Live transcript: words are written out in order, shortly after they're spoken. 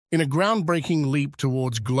In a groundbreaking leap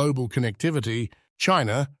towards global connectivity,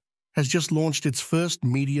 China has just launched its first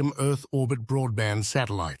medium Earth orbit broadband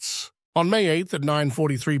satellites. On May 8th at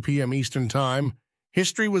 9:43 p.m. Eastern Time,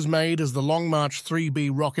 history was made as the Long March 3B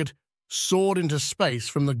rocket soared into space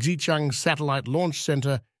from the Xichang Satellite Launch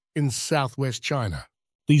Center in southwest China.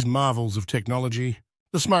 These marvels of technology,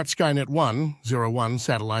 the Smart Skynet 101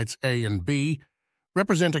 satellites A and B,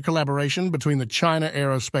 represent a collaboration between the China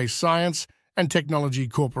Aerospace Science and Technology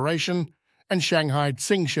Corporation and Shanghai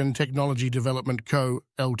Tsingshan Technology Development Co.,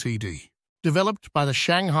 Ltd. Developed by the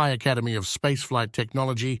Shanghai Academy of Spaceflight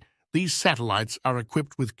Technology, these satellites are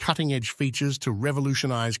equipped with cutting-edge features to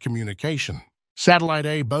revolutionize communication. Satellite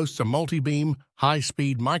A boasts a multi-beam,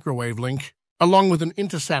 high-speed microwave link, along with an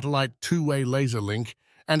inter-satellite two-way laser link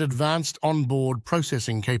and advanced onboard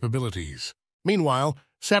processing capabilities. Meanwhile,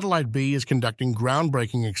 Satellite B is conducting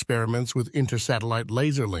groundbreaking experiments with inter-satellite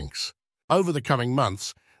laser links. Over the coming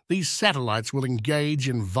months, these satellites will engage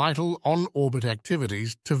in vital on-orbit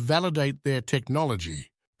activities to validate their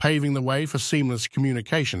technology, paving the way for seamless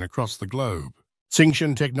communication across the globe.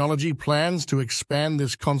 Tsingshan Technology plans to expand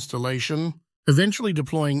this constellation, eventually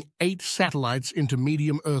deploying 8 satellites into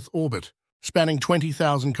medium Earth orbit, spanning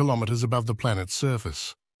 20,000 kilometers above the planet's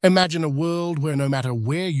surface. Imagine a world where no matter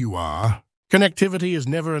where you are, connectivity is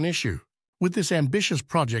never an issue. With this ambitious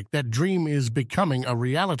project, that dream is becoming a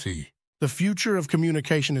reality. The future of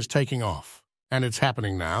communication is taking off, and it's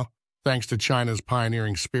happening now, thanks to China's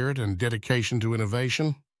pioneering spirit and dedication to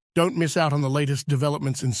innovation. Don't miss out on the latest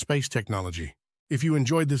developments in space technology. If you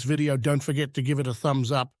enjoyed this video, don't forget to give it a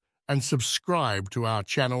thumbs up and subscribe to our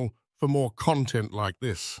channel for more content like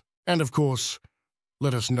this. And of course,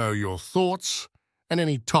 let us know your thoughts and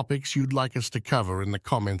any topics you'd like us to cover in the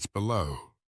comments below.